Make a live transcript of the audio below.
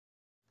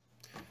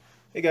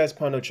Hey guys,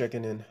 Pondo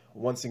checking in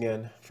once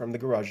again from the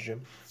garage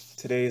gym.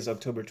 Today is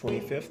October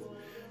 25th,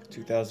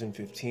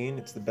 2015.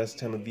 It's the best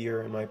time of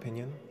year in my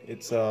opinion.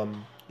 It's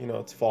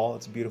it's fall.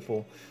 It's a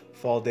beautiful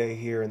fall day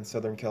here in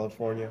Southern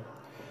California.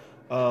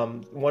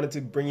 Wanted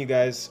to bring you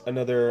guys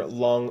another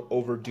long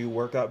overdue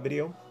workout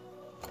video.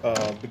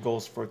 The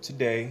goals for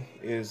today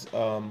is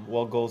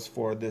goals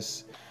for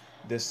this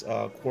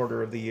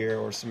quarter of the year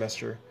or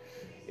semester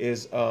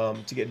is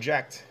to get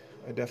jacked.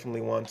 I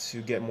definitely want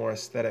to get more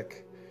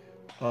aesthetic.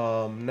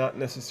 Not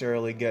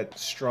necessarily get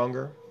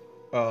stronger,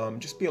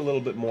 just be a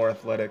little bit more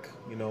athletic,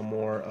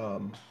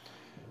 more,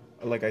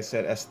 like I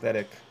said,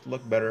 aesthetic,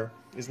 look better.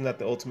 Isn't that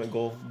the ultimate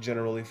goal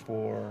generally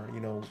for,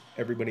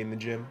 everybody in the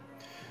gym?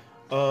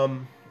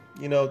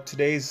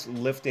 Today's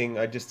lifting,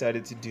 I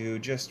decided to do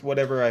just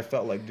whatever I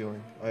felt like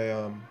doing.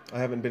 I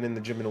haven't been in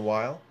the gym in a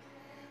while.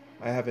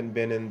 I haven't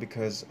been in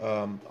because,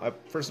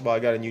 first of all, I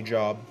got a new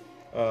job.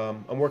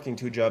 I'm working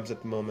 2 jobs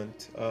at the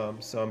moment,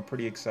 so I'm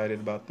pretty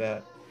excited about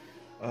that.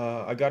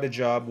 I got a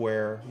job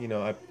where,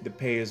 the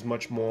pay is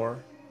much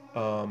more.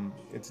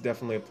 It's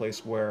definitely a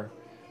place where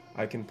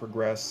I can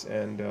progress,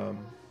 and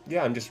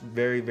yeah, I'm just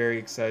very, very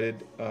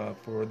excited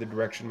for the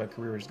direction my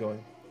career is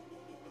going.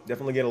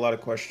 Definitely get a lot of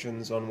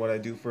questions on what I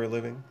do for a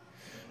living.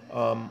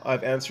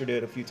 I've answered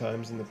it a few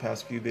times in the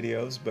past few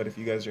videos, but if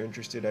you guys are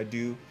interested, I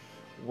do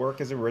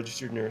work as a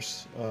registered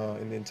nurse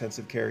in the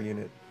intensive care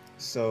unit.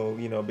 So,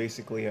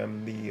 basically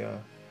I'm the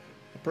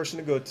person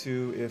to go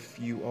to if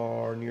you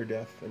are near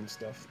death and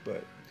stuff.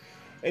 But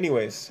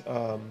anyways,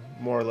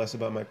 more or less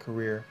about my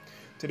career.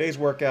 Today's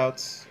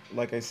workouts,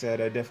 like I said,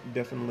 I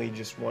definitely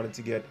just wanted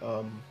to get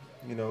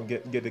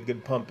get a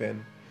good pump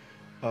in.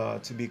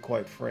 To be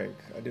quite frank,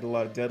 I did a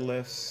lot of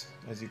deadlifts.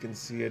 As you can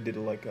see, I did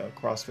like a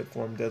CrossFit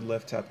form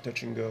deadlift, tap,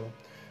 touch, and go.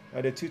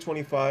 I did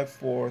 225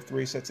 for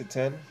 3 sets of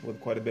 10 with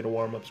quite a bit of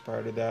warm-ups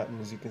prior to that.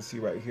 And as you can see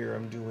right here,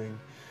 I'm doing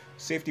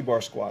safety bar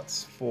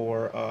squats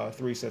for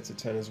 3 sets of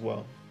 10 as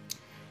well.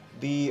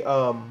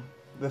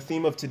 The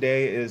theme of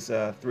today is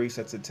 3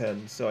 sets of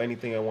 10. So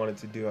anything I wanted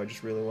to do, I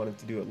just really wanted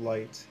to do it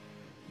light,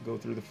 go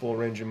through the full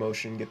range of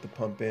motion, get the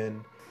pump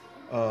in,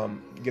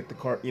 get the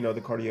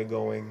cardio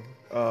going.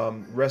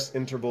 Rest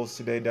intervals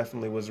today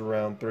definitely was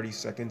around 30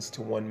 seconds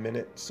to 1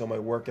 minute. So my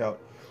workout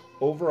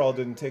overall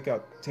didn't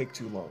take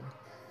too long.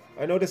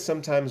 I notice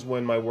sometimes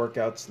when my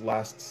workouts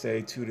last,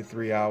 say, 2 to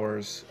 3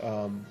 hours,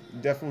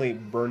 definitely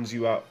burns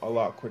you out a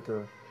lot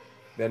quicker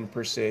than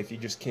per se if you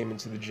just came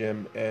into the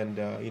gym and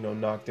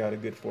knocked out a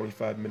good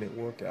 45-minute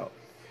workout.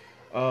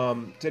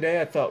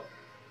 Today I felt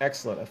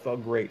excellent. I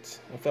felt great.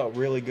 I felt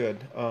really good.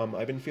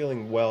 I've been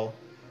feeling well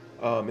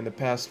in the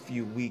past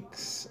few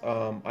weeks.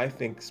 I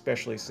think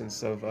especially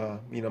since of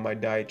my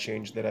diet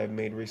change that I've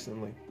made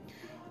recently.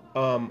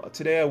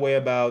 Today I weigh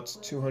about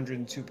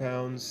 202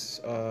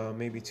 pounds,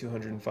 maybe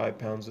 205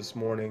 pounds this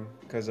morning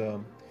because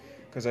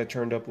I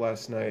turned up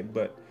last night,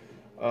 but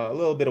a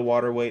little bit of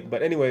water weight.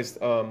 But anyways,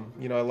 I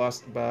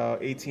lost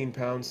about 18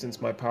 pounds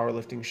since my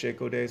powerlifting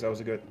Shako days. I was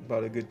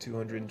about a good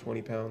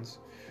 220 pounds.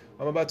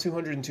 I'm about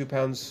 202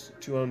 pounds,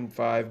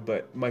 205,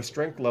 but my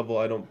strength level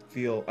I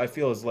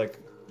feel is like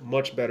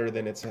much better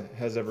than it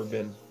has ever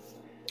been.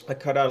 I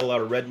cut out a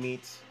lot of red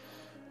meats.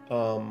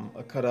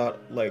 I cut out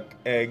like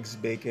eggs,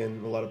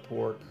 bacon, a lot of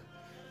pork.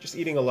 Just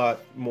eating a lot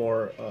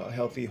more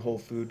healthy, whole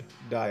food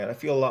diet. I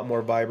feel a lot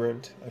more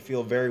vibrant. I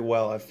feel very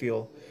well. I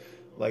feel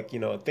like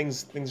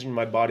things in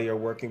my body are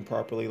working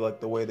properly, like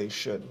the way they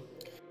should.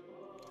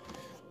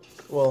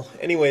 Well,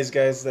 anyways,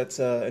 guys, that's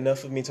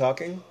enough of me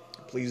talking.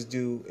 Please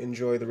do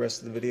enjoy the rest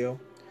of the video.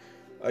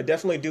 I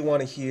definitely do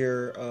want to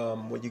hear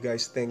what you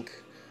guys think.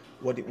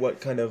 What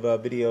kind of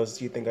videos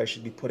do you think I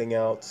should be putting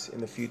out in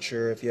the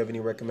future? If you have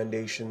any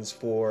recommendations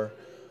for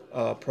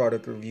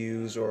product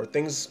reviews or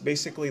things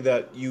basically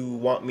that you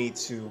want me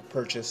to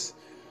purchase.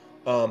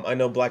 I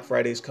know Black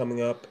Friday is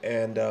coming up,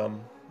 and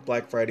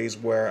Black Friday is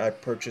where I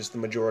purchase the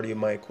majority of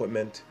my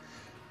equipment,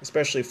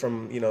 especially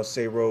from,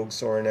 say Rogue,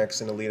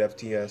 Sorinex, and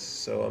EliteFts.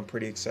 So I'm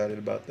pretty excited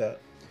about that.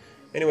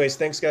 Anyways,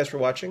 thanks guys for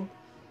watching.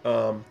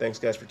 Thanks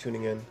guys for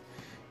tuning in.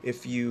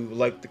 If you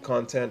like the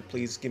content,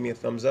 please give me a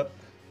thumbs up.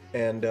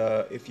 And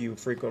if you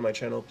frequent my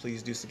channel,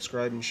 please do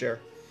subscribe and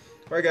share.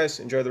 Alright guys,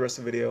 enjoy the rest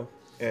of the video,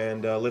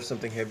 and lift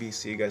something heavy.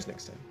 See you guys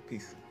next time.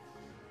 Peace.